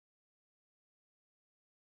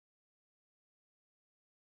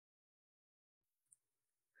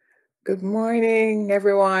Good morning,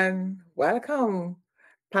 everyone. Welcome,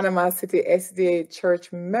 Panama City SDA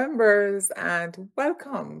Church members, and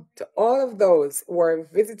welcome to all of those who are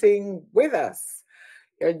visiting with us.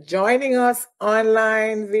 You're joining us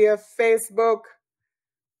online via Facebook.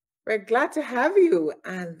 We're glad to have you.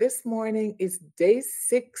 And this morning is day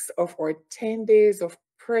 6 of our 10 days of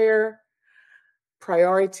prayer,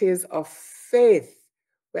 priorities of faith.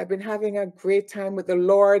 We have been having a great time with the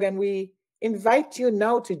Lord, and we invite you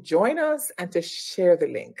now to join us and to share the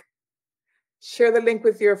link. Share the link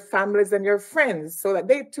with your families and your friends so that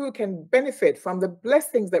they too can benefit from the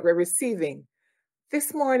blessings that we're receiving.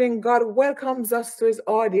 This morning, God welcomes us to his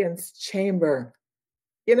audience chamber.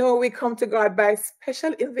 You know, we come to God by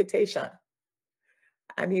special invitation,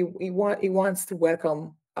 and he wants to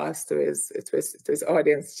welcome us to his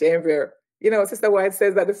audience chamber. You know, Sister White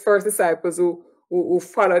says that the first disciples who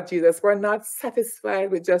followed Jesus were not satisfied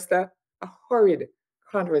with just a hurried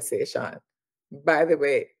conversation. By the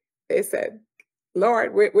way, they said,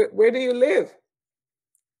 Lord, where do you live?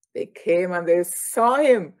 They came and they saw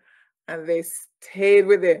him and they stayed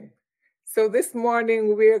with him. So this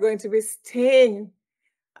morning we are going to be staying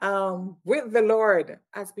with the Lord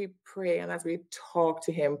as we pray and as we talk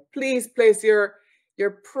to him. Please place your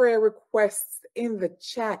prayer requests in the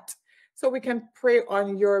chat so we can pray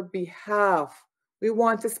on your behalf. We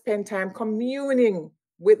want to spend time communing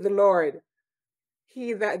with the Lord.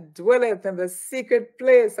 He that dwelleth in the secret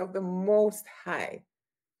place of the Most High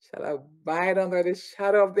shall abide under the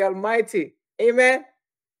shadow of the Almighty. Amen.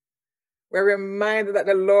 We're reminded that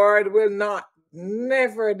the Lord will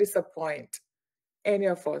never disappoint any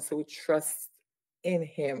of us who trust in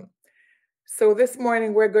him. So this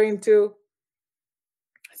morning we're going to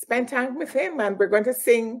spend time with him, and we're going to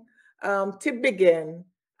sing to begin.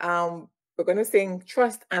 We're going to sing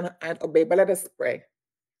Trust and Obey, but let us pray.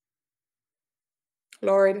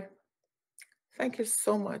 Lord, thank you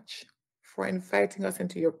so much for inviting us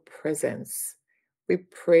into your presence. We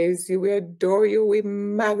praise you, we adore you, we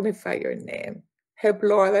magnify your name. Help,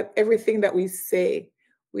 Lord, that everything that we say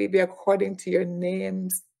will be according to your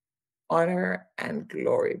name's honor and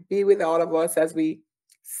glory. Be with all of us as we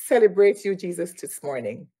celebrate you, Jesus, this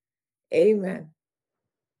morning. Amen.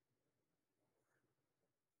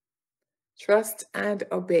 Trust and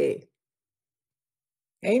obey.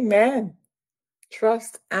 Amen.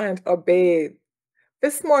 Trust and obey.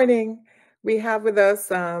 This morning, we have with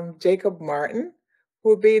us Jacob Martin, who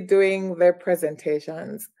will be doing their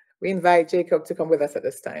presentations. We invite Jacob to come with us at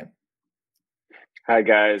this time. Hi,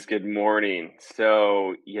 guys. Good morning.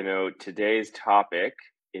 So, today's topic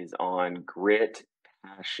is on grit,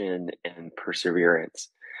 passion, and perseverance.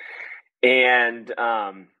 And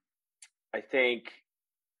I think,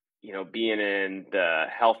 being in the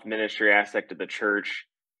health ministry aspect of the church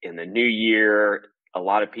in the new year, a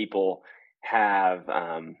lot of people have,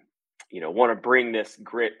 want to bring this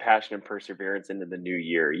grit, passion, and perseverance into the new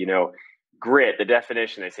year. Grit, the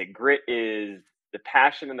definition, they say grit is the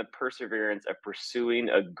passion and the perseverance of pursuing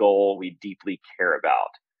a goal we deeply care about.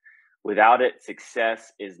 Without it,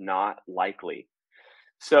 success is not likely.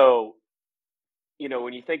 So,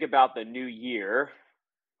 when you think about the new year,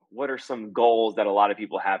 what are some goals that a lot of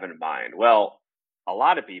people have in mind? Well, a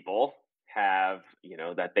lot of people have,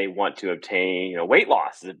 that they want to obtain, weight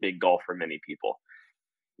loss is a big goal for many people,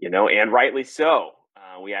 and rightly so.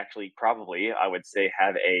 We actually probably, I would say,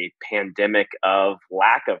 have a pandemic of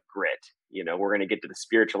lack of grit. We're going to get to the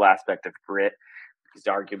spiritual aspect of grit, which is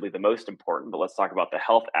arguably the most important, but let's talk about the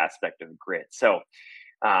health aspect of grit. So,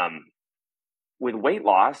 with weight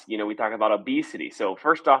loss, we talk about obesity. So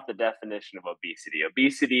first off, the definition of obesity.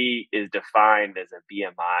 Obesity is defined as a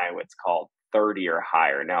BMI, what's called 30 or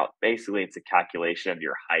higher. Now, basically, it's a calculation of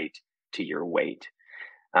your height to your weight.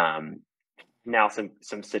 Now,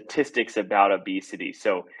 some statistics about obesity.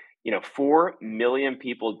 So, 4 million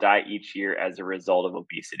people die each year as a result of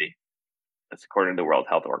obesity. That's according to the World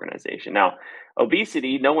Health Organization. Now,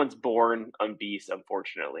 obesity, no one's born obese,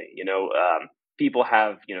 unfortunately. People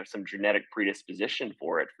have, some genetic predisposition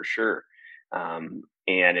for it for sure. And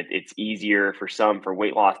it's easier for some for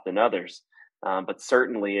weight loss than others. But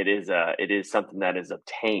certainly it is something that is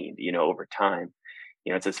obtained, over time.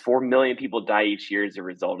 It says 4 million people die each year as a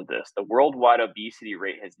result of this. The worldwide obesity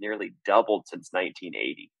rate has nearly doubled since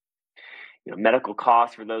 1980. Medical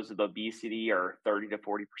costs for those with obesity are 30 to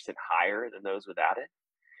 40% higher than those without it.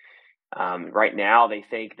 Right now, they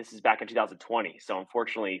think this is back in 2020. So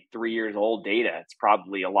unfortunately, 3 years old data, it's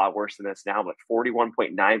probably a lot worse than this now, but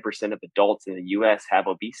 41.9% of adults in the US have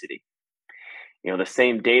obesity. The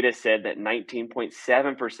same data said that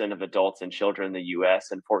 19.7% of adults and children in the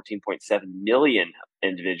US and 14.7 million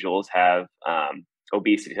individuals have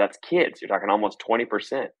obesity. That's kids. You're talking almost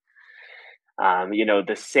 20%.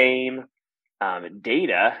 The same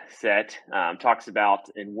data set talks about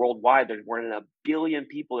in worldwide, there's more than a billion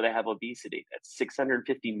people that have obesity. That's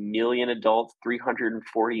 650 million adults,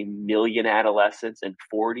 340 million adolescents, and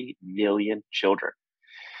 40 million children.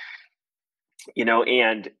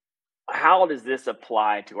 And how does this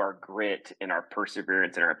apply to our grit and our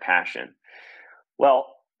perseverance and our passion?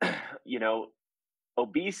 Well,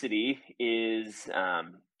 obesity is,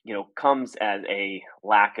 comes as a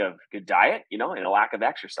lack of good diet, and a lack of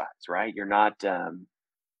exercise, right? You're not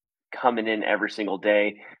coming in every single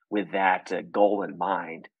day with that goal in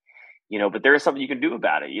mind, but there is something you can do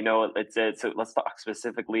about it. So let's talk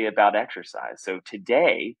specifically about exercise. So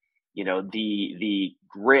today, the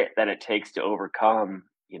grit that it takes to overcome,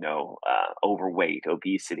 overweight,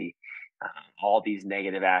 obesity, all these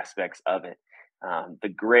negative aspects of it. The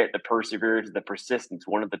grit, the perseverance, the persistence.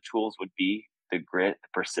 One of the tools would be the grit, the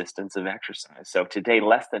persistence of exercise. So today,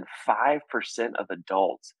 less than 5% of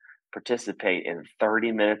adults participate in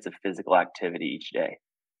 30 minutes of physical activity each day.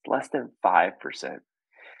 Less than 5%.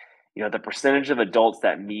 The percentage of adults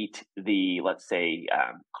that meet the, let's say,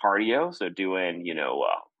 cardio, so doing,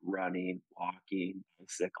 running, walking,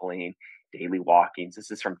 bicycling, daily walkings.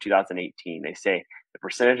 This is from 2018. They say the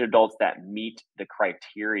percentage of adults that meet the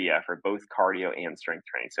criteria for both cardio and strength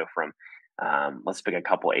training. So from, let's pick a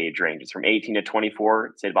couple age ranges. From 18 to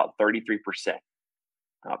 24, say about 33%.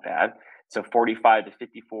 Not bad. So 45 to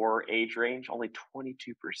 54 age range, only 22%.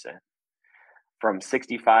 From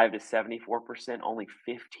 65 to 74%, only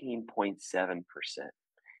 15.7%.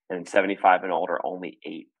 And 75 and older, only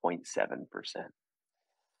 8.7%.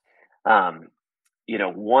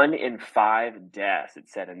 1 in 5 deaths, it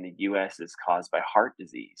said, in the US is caused by heart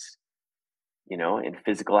disease, in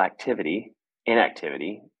physical activity,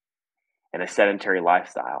 inactivity, and a sedentary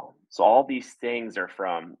lifestyle. So all these things are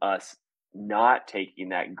from us not taking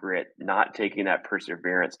that grit, not taking that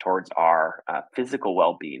perseverance towards our physical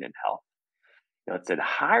well-being and health. It said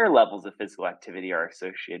higher levels of physical activity are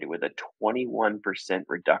associated with a 21%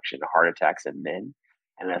 reduction in heart attacks in men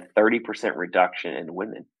and a 30% reduction in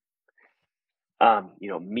women.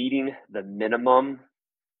 Meeting the minimum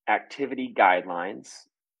activity guidelines,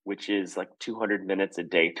 which is like 200 minutes a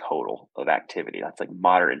day total of activity. That's like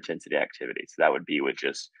moderate intensity activity. So that would be with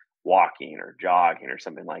just walking or jogging or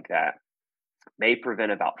something like that. May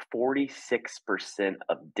prevent about 46%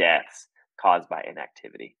 of deaths caused by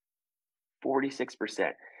inactivity. 46%.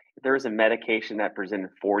 If there was a medication that prevented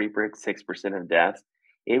 46% of deaths,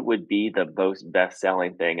 it would be the most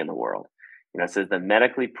best-selling thing in the world. It says the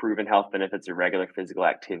medically proven health benefits of regular physical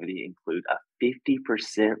activity include a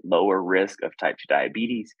 50% lower risk of type 2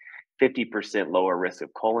 diabetes, 50% lower risk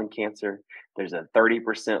of colon cancer. There's a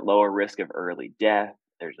 30% lower risk of early death.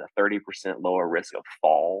 There's a 30% lower risk of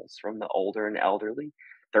falls from the older and elderly,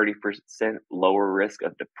 30% lower risk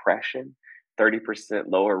of depression, 30%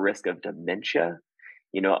 lower risk of dementia.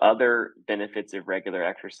 Other benefits of regular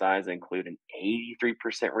exercise include an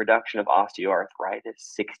 83% reduction of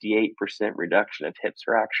osteoarthritis, 68% reduction of hip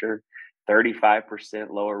fracture, 35%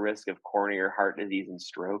 lower risk of coronary heart disease and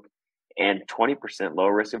stroke, and 20%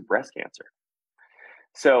 lower risk of breast cancer.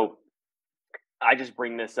 So I just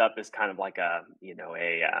bring this up as kind of like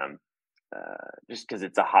just because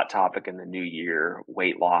it's a hot topic in the new year,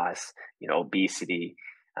 weight loss, obesity,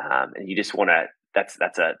 and you just want to.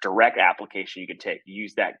 That's a direct application you can take.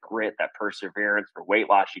 Use that grit, that perseverance for weight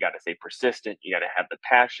loss. You got to stay persistent. You got to have the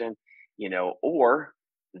passion, or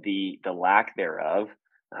the lack thereof.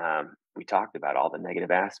 We talked about all the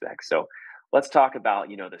negative aspects. So let's talk about,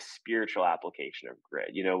 the spiritual application of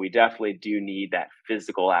grit. We definitely do need that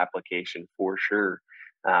physical application for sure.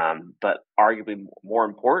 But arguably more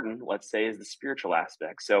important, let's say, is the spiritual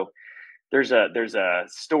aspect. So there's a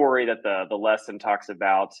story that the lesson talks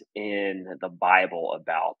about in the Bible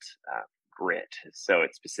about grit. So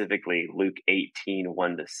it's specifically Luke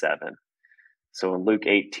 18:1-7. So in Luke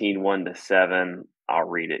 18:1-7, I'll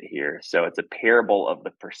read it here. So it's a parable of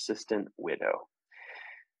the persistent widow.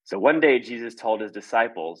 So one day Jesus told his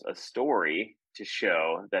disciples a story to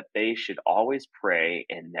show that they should always pray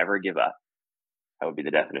and never give up. That would be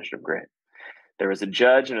the definition of grit. There was a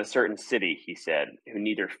judge in a certain city, he said, who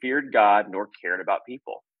neither feared God nor cared about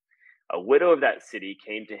people. A widow of that city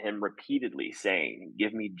came to him repeatedly, saying,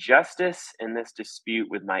 "Give me justice in this dispute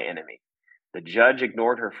with my enemy." The judge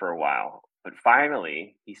ignored her for a while, but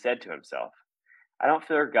finally he said to himself, "I don't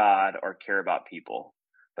fear God or care about people,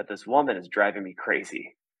 but this woman is driving me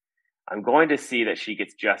crazy. I'm going to see that she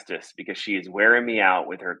gets justice because she is wearing me out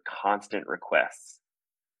with her constant requests."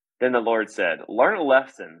 Then the Lord said, "Learn a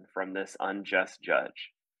lesson from this unjust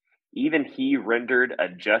judge. Even he rendered a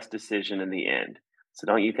just decision in the end. So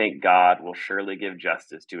don't you think God will surely give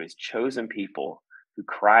justice to his chosen people who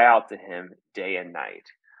cry out to him day and night?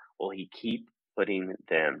 Will he keep putting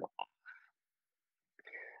them?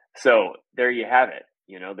 So there you have it.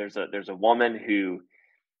 There's a woman who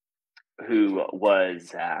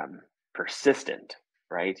was persistent,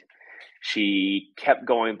 right? She kept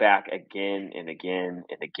going back again and again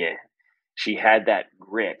and again. She had that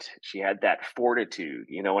grit. She had that fortitude.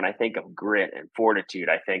 When I think of grit and fortitude,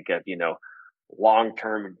 I think of, long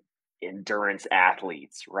term endurance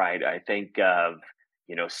athletes, right? I think of,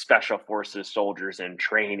 special forces soldiers in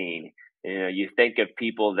training. You think of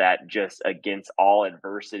people that just against all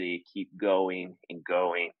adversity keep going and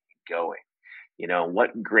going and going.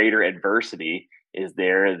 What greater adversity is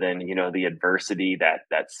there than, the adversity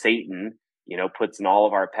that Satan, puts in all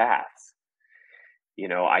of our paths?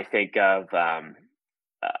 I think of,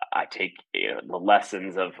 I take, the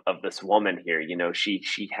lessons of this woman here.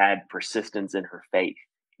 She had persistence in her faith.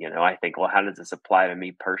 I think, well, how does this apply to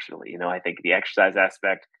me personally? I think the exercise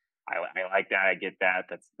aspect, I like that. I get that.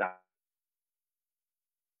 That's not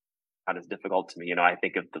as difficult to me. I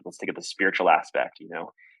think let's think of the spiritual aspect,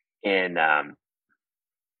 and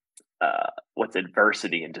what's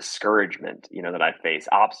adversity and discouragement, that I face,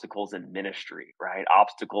 obstacles in ministry, right?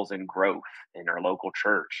 Obstacles in growth in our local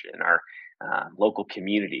church, in our local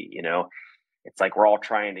community. It's like we're all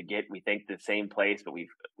trying to we think the same place, but we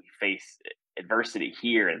face adversity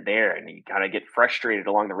here and there, and you kind of get frustrated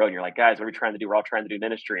along the road. And you're like, guys, what are we trying to do? We're all trying to do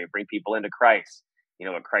ministry and bring people into Christ.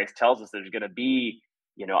 What Christ tells us, there's going to be,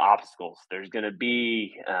 obstacles. There's going to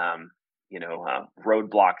be,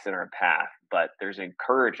 roadblocks in our path, but there's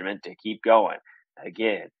encouragement to keep going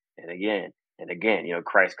again and again and again.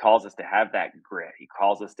 Christ calls us to have that grit. He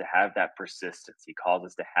calls us to have that persistence. He calls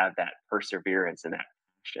us to have that perseverance and that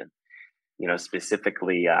passion.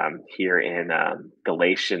 Specifically here in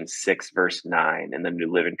Galatians 6, verse 9 in the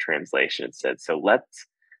New Living Translation, it said, "So let's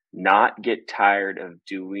not get tired of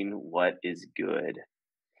doing what is good.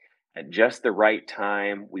 At just the right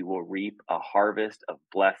time, we will reap a harvest of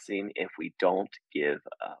blessing if we don't give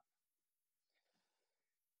up."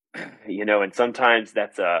 And sometimes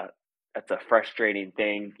that's a frustrating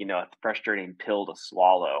thing, a frustrating pill to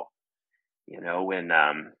swallow, when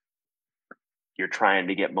you're trying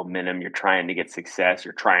to get momentum, you're trying to get success,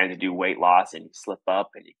 you're trying to do weight loss and you slip up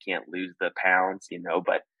and you can't lose the pounds,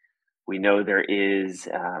 but we know there is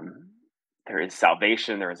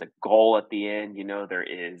salvation, there is a goal at the end, there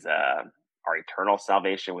is our eternal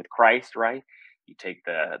salvation with Christ, right? You take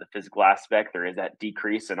the physical aspect, there is that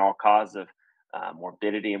decrease in all cause of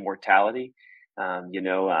morbidity and mortality.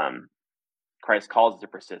 Christ calls us to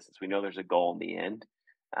persistence. We know there's a goal in the end.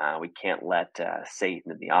 We can't let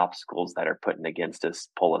Satan and the obstacles that are putting against us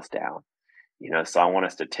pull us down. So I want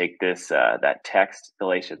us to take this that text,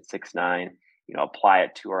 Galatians 6:9, apply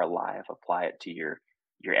it to our life, apply it to your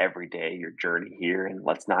everyday, your journey here, and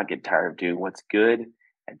let's not get tired of doing what's good.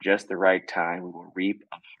 At just the right time, we will reap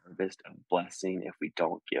a harvest of blessing if we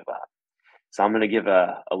don't give up. So I'm going to give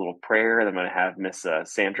a little prayer, and I'm going to have Miss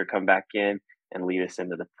Sandra come back in and lead us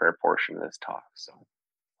into the prayer portion of this talk. So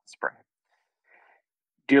let's pray.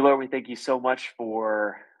 Dear Lord, we thank you so much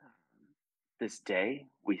for this day.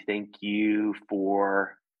 We thank you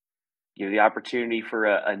for the opportunity for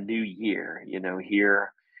a new year.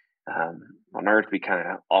 Here on Earth, we kind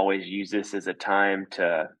of always use this as a time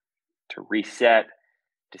to reset,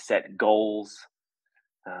 to set goals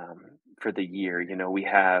for the year. We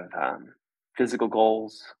have physical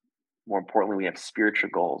goals. More importantly, we have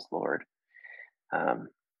spiritual goals, Lord.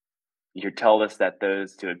 You tell us that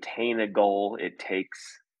to obtain a goal, it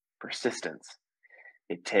takes persistence.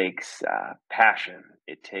 It takes passion.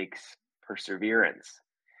 It takes perseverance,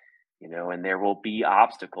 and there will be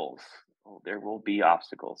obstacles. There will be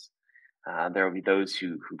obstacles. There will be those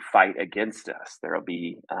who fight against us. There will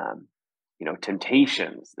be,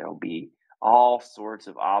 temptations. There will be all sorts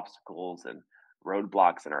of obstacles and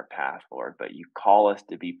roadblocks in our path, Lord, but you call us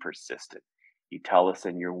to be persistent. You tell us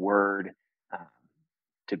in your word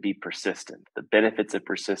to be persistent. The benefits of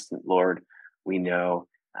persistent, Lord, we know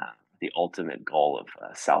the ultimate goal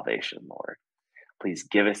of salvation, Lord. Please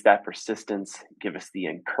give us that persistence, give us the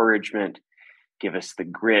encouragement, give us the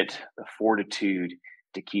grit, the fortitude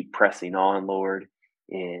to keep pressing on, Lord,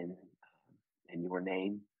 in your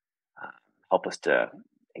name. Help us to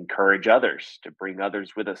encourage others, to bring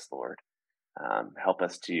others with us, Lord. Help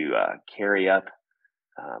us to carry up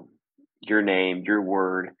your name, your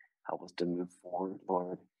word. Help us to move forward,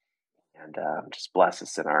 Lord. And just bless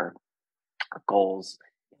us in our goals,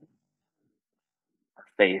 our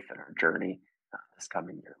faith, and our journey this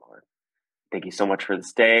coming year, Lord. Thank you so much for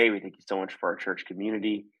this day. We thank you so much for our church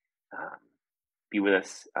community. Be with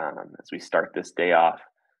us as we start this day off.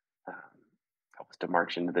 Help us to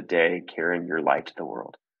march into the day carrying your light to the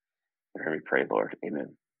world. And we pray, Lord.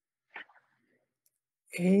 Amen.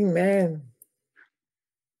 Amen.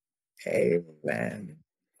 Amen.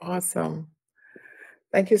 Awesome.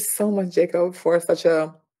 Thank you so much, Jacob, for such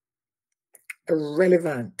a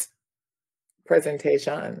relevant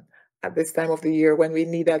presentation at this time of the year when we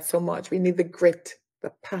need that so much. We need the grit,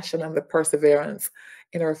 the passion, and the perseverance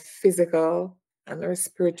in our physical and our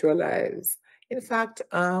spiritual lives. In fact,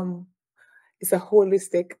 it's a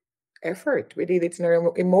holistic effort. We need it in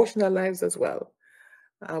our emotional lives as well.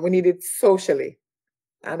 We need it socially.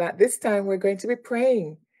 And at this time, we're going to be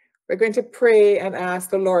praying. We're going to pray and ask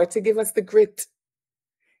the Lord to give us the grit,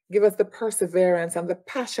 give us the perseverance and the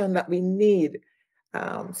passion that we need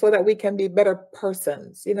so that we can be better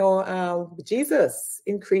persons. You know, Jesus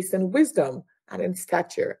increased in wisdom and in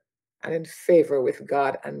stature and in favor with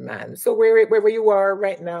God and man. So wherever you are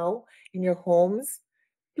right now in your homes,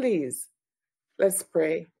 please, let's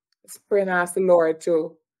pray. Let's pray and ask the Lord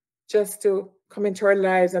to just to come into our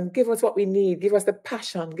lives and give us what we need, give us the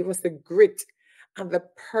passion, give us the grit and the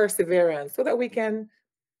perseverance so that we can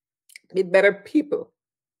be better people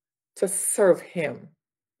to serve Him.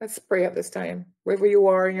 Let's pray at this time. Wherever you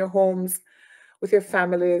are in your homes, with your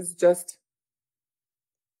families, just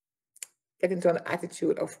get into an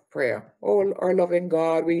attitude of prayer. Oh, our loving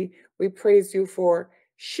God, we praise you for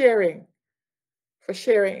sharing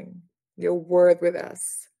your word with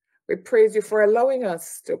us. We praise you for allowing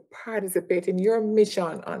us to participate in your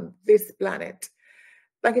mission on this planet.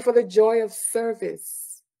 Thank you for the joy of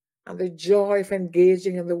service and the joy of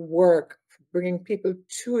engaging in the work, bringing people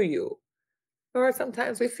to you. Lord,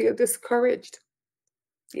 sometimes we feel discouraged.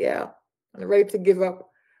 Yeah, and ready to give up.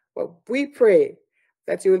 But we pray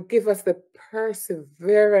that you will give us the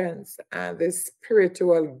perseverance and the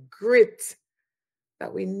spiritual grit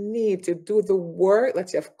that we need to do the work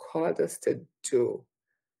that you have called us to do.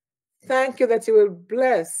 Thank you that you will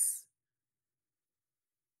bless.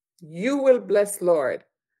 You will bless, Lord,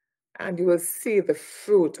 and you will see the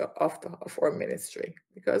fruit of our ministry.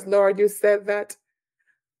 Because, Lord, you said that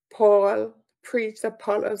Paul preached,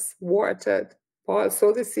 Apollos watered. Paul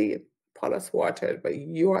sowed the seed, Apollos watered, but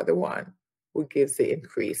you are the one who gives the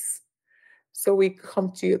increase. So we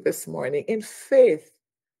come to you this morning in faith,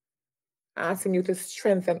 asking you to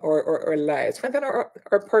strengthen our lives, strengthen our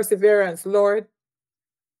perseverance. Lord,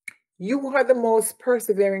 you are the most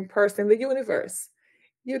persevering person in the universe.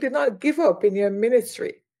 You did not give up in your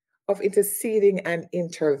ministry of interceding and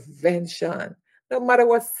intervention. No matter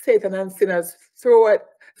what Satan and sinners threw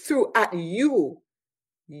at you,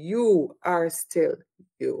 you are still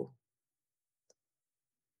you.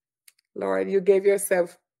 Lord, you gave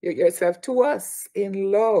yourself to us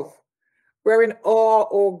in love. We're in awe,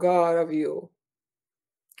 oh God, of you.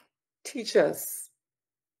 Teach us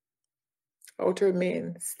how to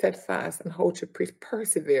remain steadfast and how to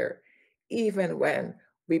persevere even when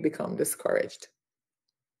we become discouraged.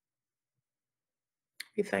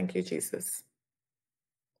 We thank you, Jesus.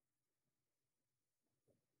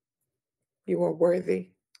 You are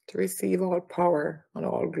worthy to receive all power and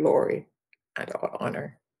all glory and all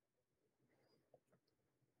honor.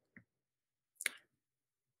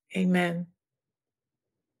 Amen.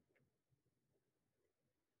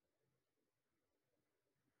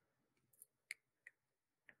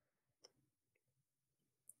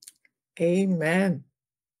 Amen.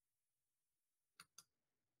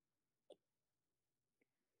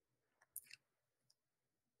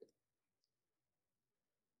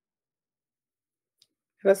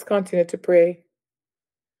 Let's continue to pray.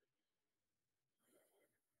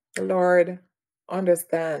 The Lord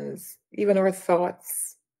understands even our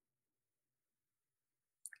thoughts.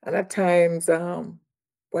 And at times,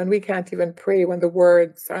 when we can't even pray, when the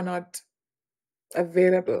words are not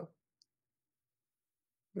available,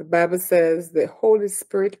 the Bible says the Holy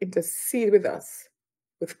Spirit intercedes with us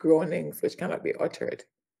with groanings which cannot be uttered.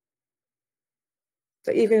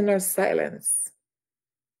 So even in our silence,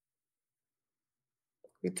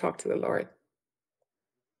 we talk to the Lord.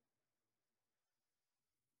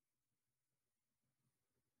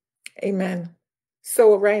 Amen.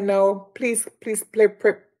 So right now, please place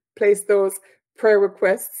those prayer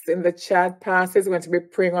requests in the chat. Pastor is going to be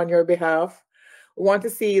praying on your behalf. We want to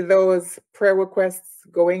see those prayer requests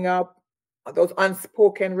going up, those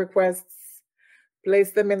unspoken requests.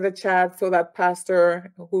 Place them in the chat so that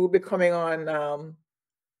Pastor, who will be coming on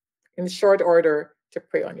in short order, to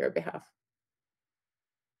pray on your behalf.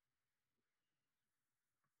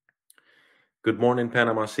 Good morning,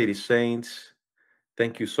 Panama City Saints.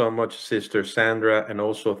 Thank you so much, Sister Sandra, and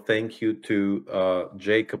also thank you to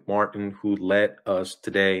Jacob Martin who led us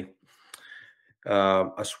today.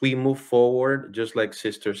 As we move forward, just like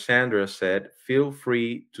Sister Sandra said, feel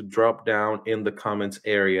free to drop down in the comments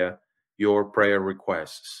area your prayer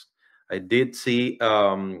requests. I did see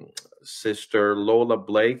Sister Lola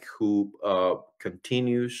Blake, who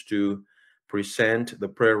continues to present the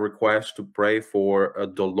prayer request to pray for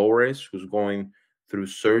Dolores, who's going through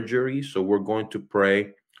surgery. So we're going to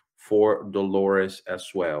pray for Dolores as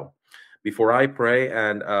well. Before I pray,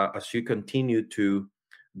 and as you continue to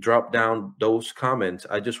drop down those comments,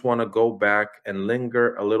 I just want to go back and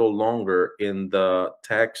linger a little longer in the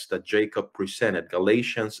text that Jacob presented,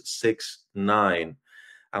 Galatians 6:9.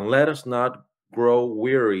 And let us not grow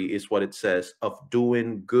weary, is what it says, of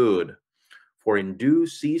doing good. For in due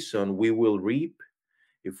season we will reap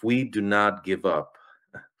if we do not give up.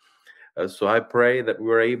 So I pray that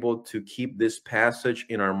we're able to keep this passage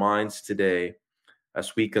in our minds today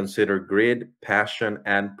as we consider grit, passion,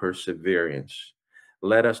 and perseverance.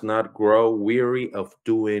 Let us not grow weary of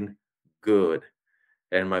doing good.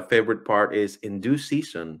 And my favorite part is in due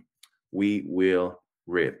season, we will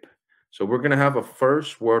reap. So we're going to have a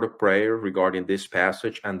first word of prayer regarding this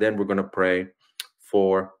passage, and then we're going to pray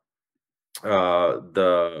for uh,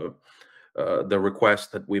 the the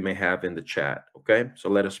request that we may have in the chat. Okay, so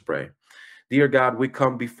let us pray. Dear God, we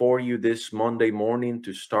come before you this Monday morning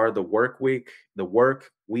to start the work week.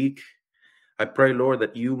 I pray, Lord,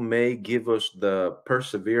 that you may give us the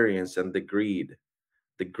perseverance and the grit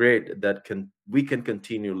that we can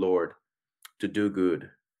continue, Lord, to do good,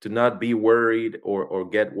 to not be worried or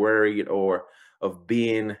get worried or of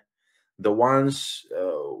being the ones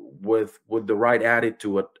with the right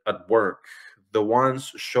attitude at work, the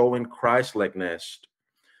ones showing Christ likeness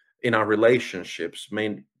in our relationships.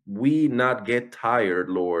 May we not get tired,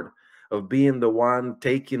 Lord, of being the one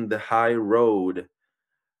taking the high road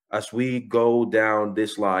as we go down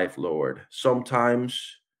this life, Lord.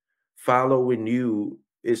 Sometimes following you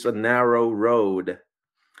is a narrow road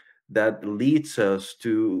that leads us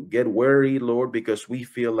to get weary, Lord, because we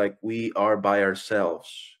feel like we are by ourselves.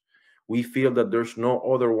 We feel that there's no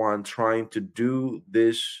other one trying to do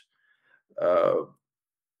this uh,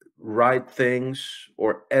 right things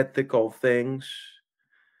or ethical things.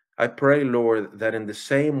 I pray, Lord, that in the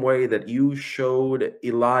same way that you showed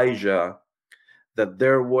Elijah that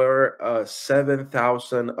there were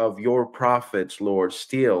 7,000 of your prophets, Lord,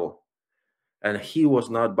 still, and he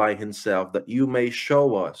was not by himself, that you may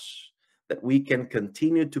show us that we can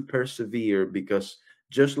continue to persevere because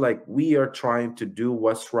just like we are trying to do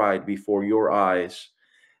what's right before your eyes,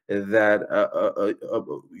 that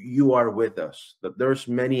you are with us, that there's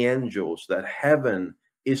many angels, that heaven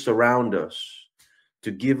is around us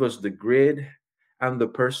to give us the grit and the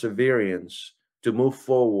perseverance to move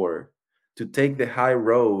forward, to take the high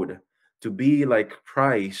road, to be like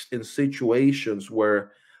Christ in situations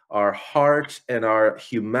where our hearts and our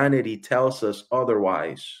humanity tells us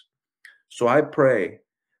otherwise. So I pray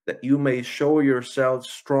that you may show yourself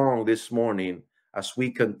strong this morning as we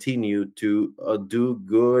continue to do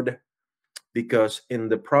good, because in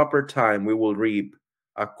the proper time we will reap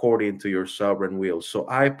according to your sovereign will. So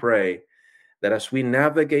I pray that as we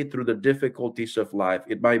navigate through the difficulties of life,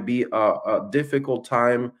 it might be a difficult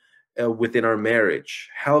time within our marriage.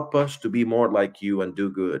 Help us to be more like you and do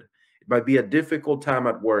good. It might be a difficult time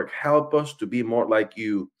at work. Help us to be more like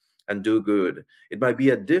you and do good. It might be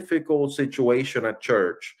a difficult situation at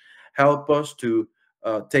church. Help us to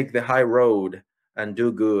take the high road and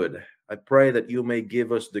do good. I pray that you may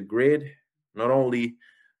give us the grit, not only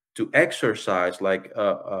to exercise, like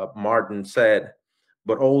Martin said,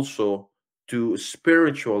 but also to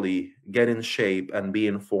spiritually get in shape and be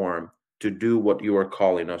informed to do what you are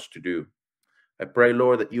calling us to do. I pray,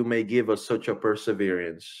 Lord, that you may give us such a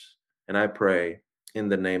perseverance. And I pray in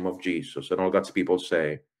the name of Jesus. And all God's people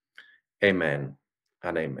say, Amen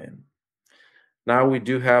and Amen. Now we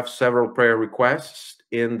do have several prayer requests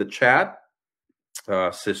in the chat.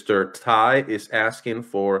 Sister Ty is asking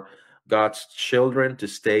for God's children to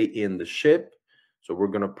stay in the ship. So we're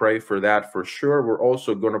going to pray for that for sure. We're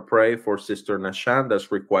also going to pray for Sister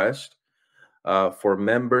Nashanda's request for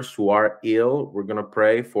members who are ill. We're going to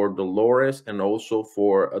pray for Dolores and also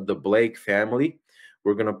for the Blake family.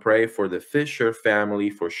 We're going to pray for the Fisher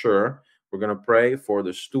family for sure. We're going to pray for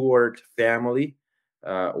the Stewart family.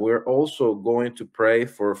 We're also going to pray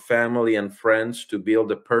for family and friends to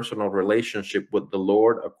build a personal relationship with the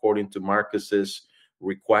Lord according to Marcus's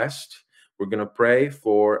request. We're going to pray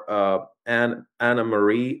for Anna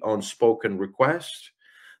Marie unspoken request,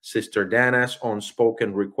 Sister Dana's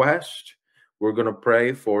unspoken request. We're going to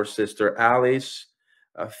pray for Sister Alice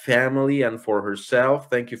family and for herself.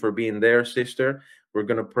 Thank you for being there, sister. We're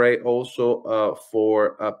going to pray also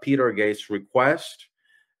for Peter Gates' request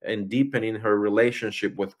and deepening her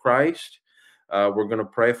relationship with Christ. We're going to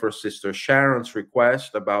pray for Sister Sharon's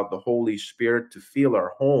request about the Holy Spirit to fill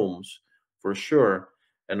our homes for sure.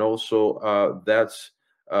 And also, that's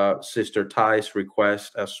Sister Ty's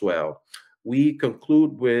request as well. We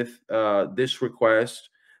conclude with this request,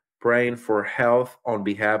 praying for health on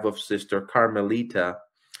behalf of Sister Carmelita,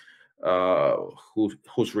 uh,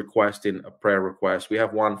 who's requesting a prayer request. We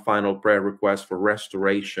have one final prayer request for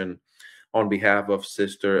restoration on behalf of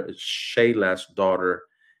Sister Shayla's daughter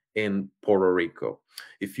in Puerto Rico.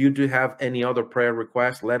 If you do have any other prayer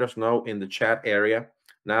requests, let us know in the chat area.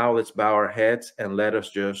 Now let's bow our heads and let us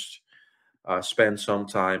just spend some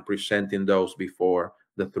time presenting those before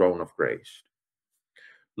the throne of grace.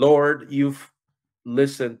 Lord, you've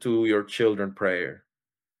listened to your children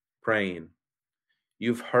praying.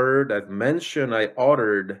 You've heard that mention I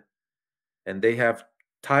uttered, and they have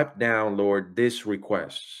typed down, Lord, these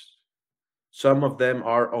requests. Some of them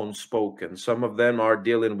are unspoken. Some of them are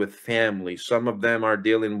dealing with family. Some of them are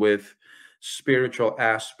dealing with spiritual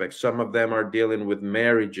aspects. Some of them are dealing with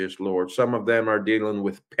marriages, Lord. Some of them are dealing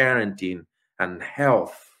with parenting and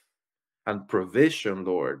health and provision,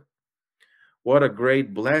 Lord. What a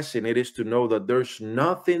great blessing it is to know that there's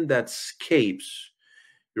nothing that escapes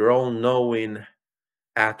your own knowing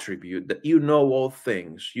attribute, that you know all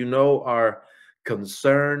things. You know our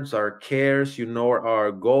concerns, our cares, you know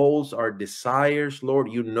our goals, our desires,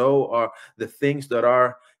 Lord. You know the things that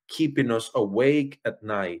are keeping us awake at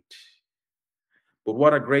night. But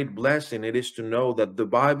what a great blessing it is to know that the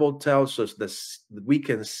Bible tells us that we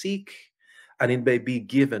can seek and it may be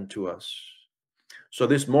given to us. So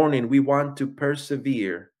this morning we want to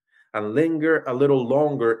persevere and linger a little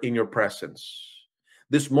longer in your presence.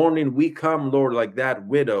 This morning we come, Lord, like that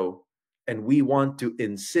widow, and we want to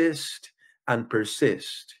insist and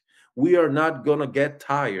persist. We are not going to get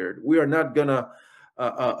tired. We are not going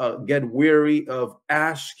to get weary of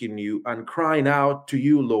asking you and crying out to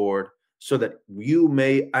you, Lord, so that you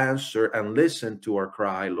may answer and listen to our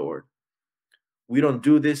cry, Lord. We don't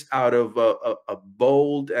do this out of a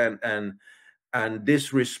bold and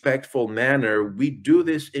disrespectful manner. We do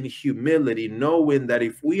this in humility, knowing that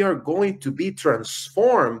if we are going to be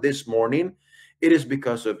transformed this morning, it is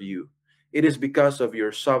because of you. It is because of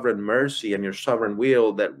your sovereign mercy and your sovereign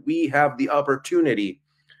will that we have the opportunity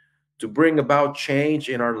to bring about change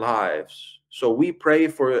in our lives. So we pray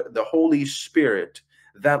for the Holy Spirit,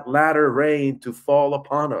 that latter rain to fall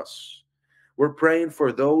upon us. We're praying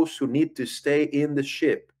for those who need to stay in the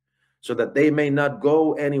ship so that they may not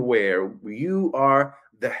go anywhere. You are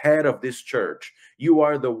the head of this church. You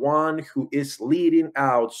are the one who is leading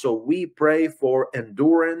out. So we pray for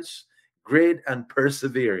endurance, grit, and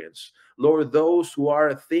perseverance. Lord, those who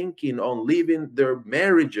are thinking on leaving their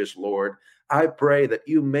marriages, Lord, I pray that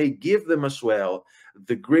you may give them as well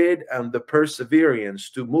the grit and the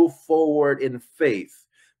perseverance to move forward in faith,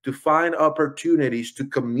 to find opportunities to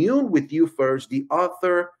commune with you first, the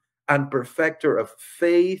author and perfecter of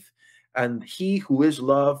faith, and he who is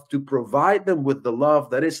love, to provide them with the love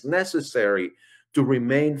that is necessary to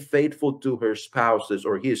remain faithful to her spouses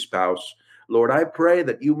or his spouse. Lord, I pray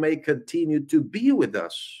that you may continue to be with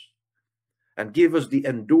us and give us the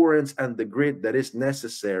endurance and the grit that is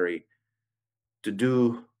necessary to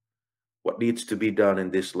do what needs to be done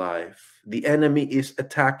in this life. The enemy is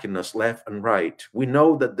attacking us left and right. We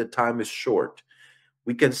know that the time is short.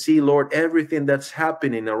 We can see, Lord, everything that's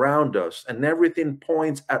happening around us, and everything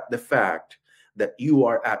points at the fact that you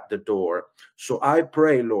are at the door. So I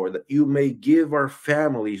pray, Lord, that you may give our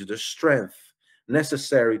families the strength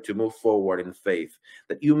necessary to move forward in faith,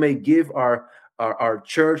 that you may give our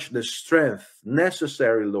church the strength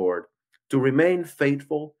necessary, Lord, to remain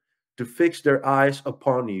faithful, to fix their eyes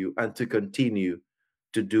upon you, and to continue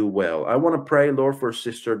to do well. I want to pray, Lord, for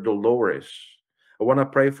Sister Dolores. I want to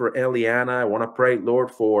pray for Eliana. I want to pray,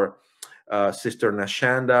 Lord, for Sister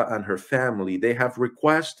Nashanda and her family. They have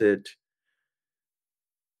requested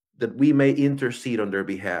that we may intercede on their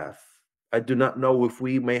behalf. I do not know if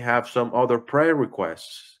we may have some other prayer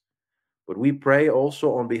requests, but we pray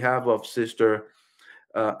also on behalf of Sister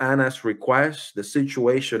Anna's request, the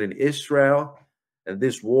situation in Israel and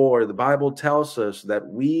this war. The Bible tells us that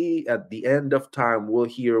we at the end of time will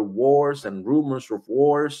hear wars and rumors of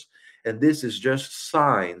wars, and this is just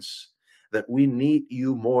signs that we need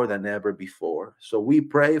you more than ever before. So we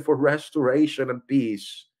pray for restoration and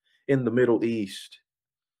peace in the Middle East.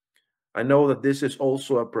 I know that this is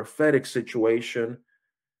also a prophetic situation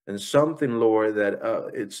and something, Lord, that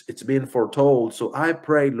it's been foretold. So I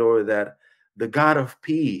pray, Lord, that the God of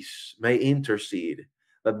peace may intercede,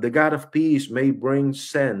 that the God of peace may bring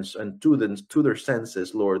sense and to their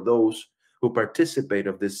senses, Lord, those who participate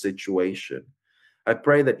of this situation. I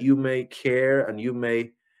pray that you may care and you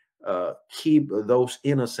may keep those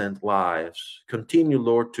innocent lives. Continue,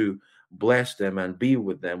 Lord, to bless them and be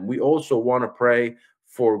with them. We also want to pray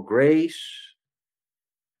for grace,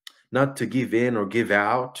 not to give in or give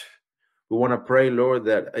out. We want to pray, Lord,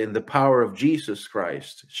 that in the power of Jesus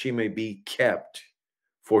Christ, she may be kept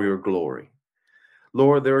for your glory.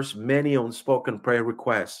 Lord, there's many unspoken prayer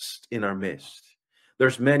requests in our midst.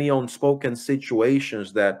 There's many unspoken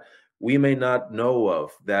situations that we may not know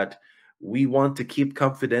of, that we want to keep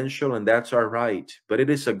confidential, and that's our right. But it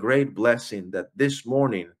is a great blessing that this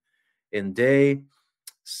morning, in day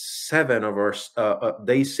 7 of our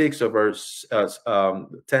day 6 of our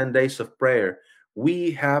 10 days of prayer,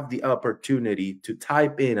 we have the opportunity to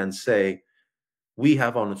type in and say, we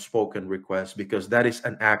have unspoken requests, because that is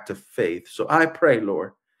an act of faith. So I pray,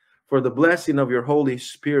 Lord, for the blessing of your Holy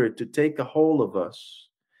Spirit to take a hold of us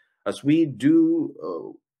as we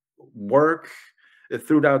do work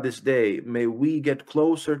throughout this day. May we get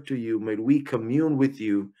closer to you. May we commune with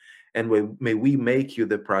you. And may we make you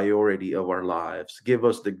the priority of our lives. Give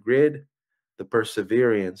us the grit, the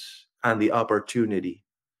perseverance, and the opportunity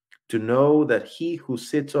to know that he who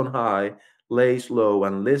sits on high lays low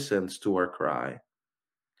and listens to our cry.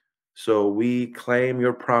 So we claim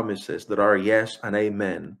your promises that are yes and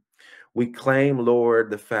amen. We claim, Lord,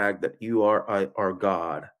 the fact that you are our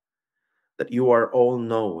God, that you are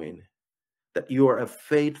all-knowing, that you are a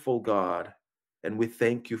faithful God, and we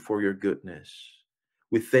thank you for your goodness.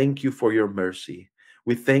 We thank you for your mercy.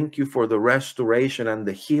 We thank you for the restoration and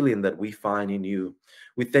the healing that we find in you.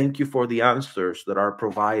 We thank you for the answers that are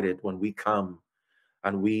provided when we come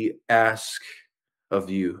and we ask of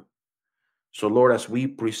you. So, Lord, as we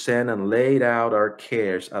present and laid out our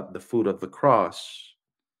cares at the foot of the cross,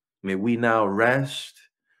 may we now rest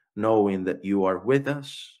knowing that you are with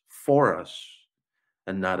us, for us,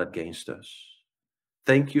 and not against us.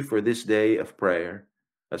 Thank you for this day of prayer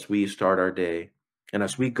as we start our day. And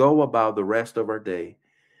as we go about the rest of our day,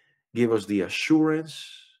 give us the assurance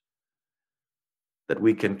that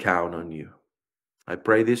we can count on you. I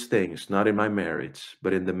pray these things not in my merits,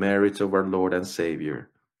 but in the merits of our Lord and Savior,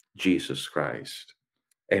 Jesus Christ.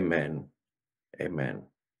 Amen, amen,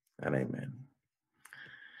 and amen.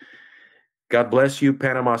 God bless you,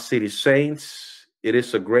 Panama City Saints. It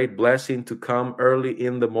is a great blessing to come early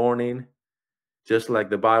in the morning, just like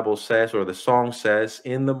the Bible says, or the song says,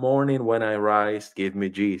 in the morning when I rise, give me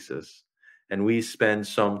Jesus. And we spend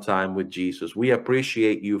some time with Jesus. We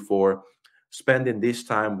appreciate you for spending this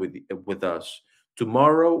time with us.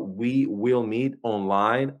 Tomorrow, we will meet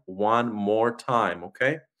online one more time,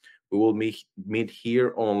 okay? We will meet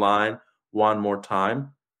here online one more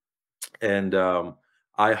time. And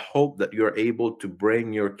I hope that you're able to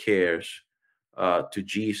bring your cares to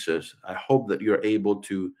Jesus. I hope that you're able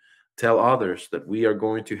to tell others that we are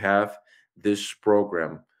going to have this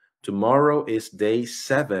program. Tomorrow is day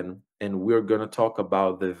 7, and we're going to talk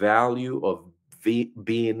about the value of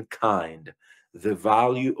being kind. The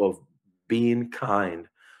value of being kind.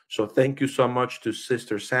 So thank you so much to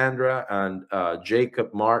Sister Sandra and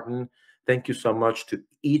Jacob Martin. Thank you so much to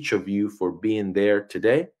each of you for being there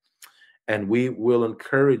today. And we will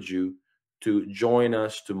encourage you to join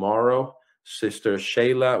us tomorrow. Sister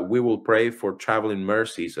Shayla, we will pray for traveling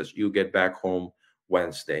mercies as you get back home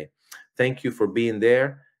Wednesday. Thank you for being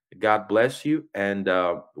there. God bless you. And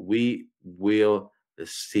we will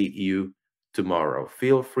see you tomorrow.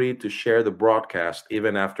 Feel free to share the broadcast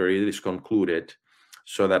even after it is concluded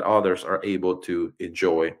so that others are able to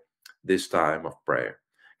enjoy this time of prayer.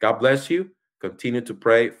 God bless you. Continue to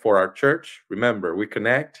pray for our church. Remember, we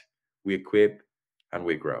connect, we equip, and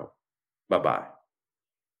we grow. Bye-bye.